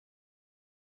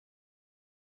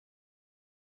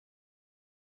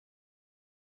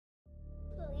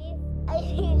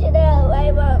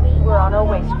Donna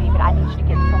away, sweetie, but I need you to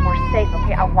get somewhere safe,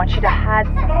 okay? I want you to hide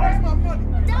somewhere.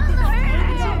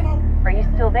 Are you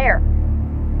still there?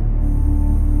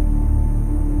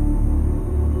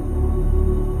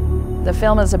 The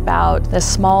film is about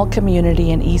this small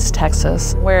community in East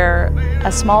Texas where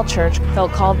a small church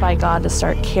felt called by God to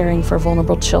start caring for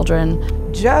vulnerable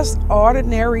children. Just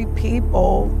ordinary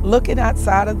people looking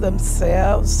outside of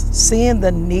themselves, seeing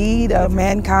the need of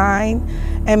mankind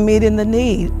and meeting the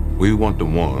need. We want the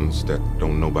ones that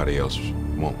don't nobody else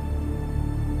want.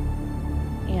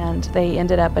 And they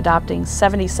ended up adopting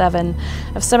 77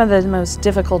 of some of the most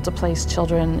difficult to place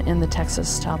children in the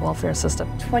Texas child welfare system.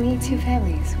 22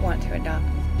 families want to adopt.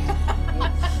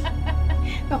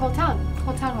 The whole town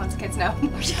wants kids now.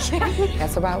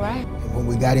 That's about right. When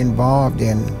we got involved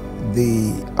in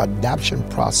the adoption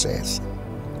process,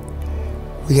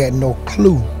 we had no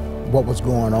clue what was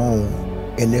going on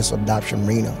in this adoption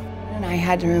arena. And I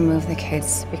had to remove the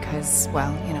kids because,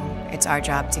 well, you know, it's our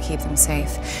job to keep them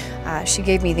safe. She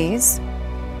gave me these.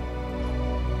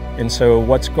 And so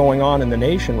what's going on in the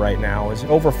nation right now is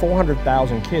over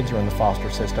 400,000 kids are in the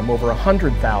foster system. Over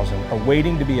 100,000 are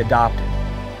waiting to be adopted.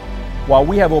 While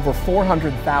we have over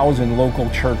 400,000 local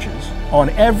churches on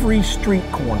every street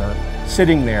corner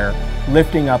sitting there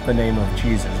lifting up the name of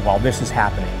Jesus while this is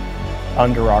happening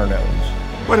under our nose.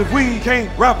 But if we can't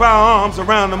wrap our arms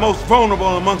around the most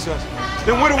vulnerable amongst us,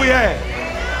 then what do we have?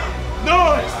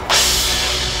 Noise!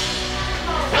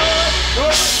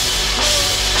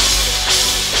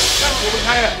 That's what we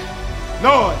have.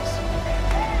 Noise.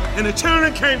 And the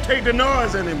children can't take the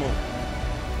noise anymore.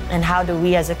 And how do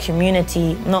we as a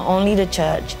community, not only the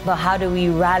church, but how do we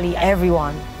rally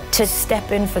everyone to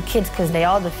step in for kids because they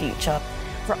are the future?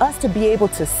 For us to be able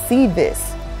to see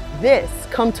this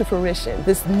come to fruition,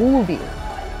 this movie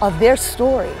of their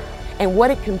story and what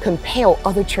it can compel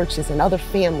other churches and other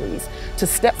families to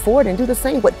step forward and do the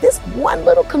same, what this one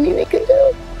little community can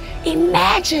do.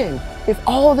 Imagine if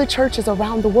all the churches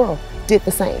around the world did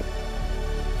the same.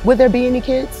 Would there be any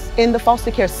kids in the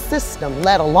foster care system,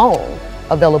 let alone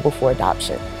available for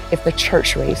adoption, if the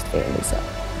church raised families up?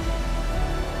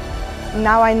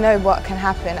 Now I know what can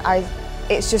happen.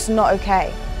 It's just not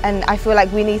okay. And I feel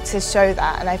like we need to show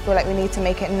that, and I feel like we need to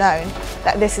make it known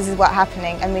that this is what's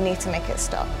happening and we need to make it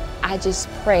stop. I just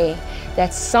pray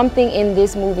that something in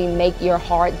this movie make your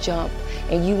heart jump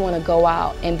and you want to go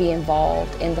out and be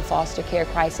involved in the foster care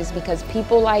crisis, because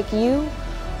people like you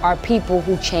are people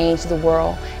who change the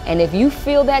world. And if you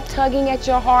feel that tugging at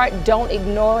your heart, don't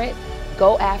ignore it,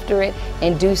 go after it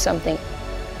and do something.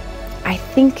 I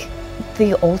think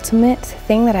the ultimate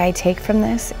thing that I take from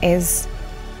this is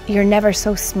you're never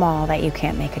so small that you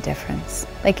can't make a difference.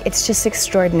 Like, it's just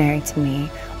extraordinary to me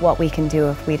what we can do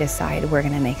if we decide we're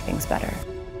gonna make things better.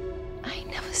 I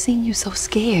ain't never seen you so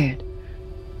scared.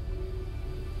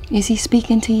 Is he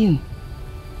speaking to you?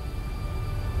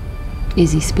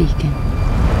 Is he speaking?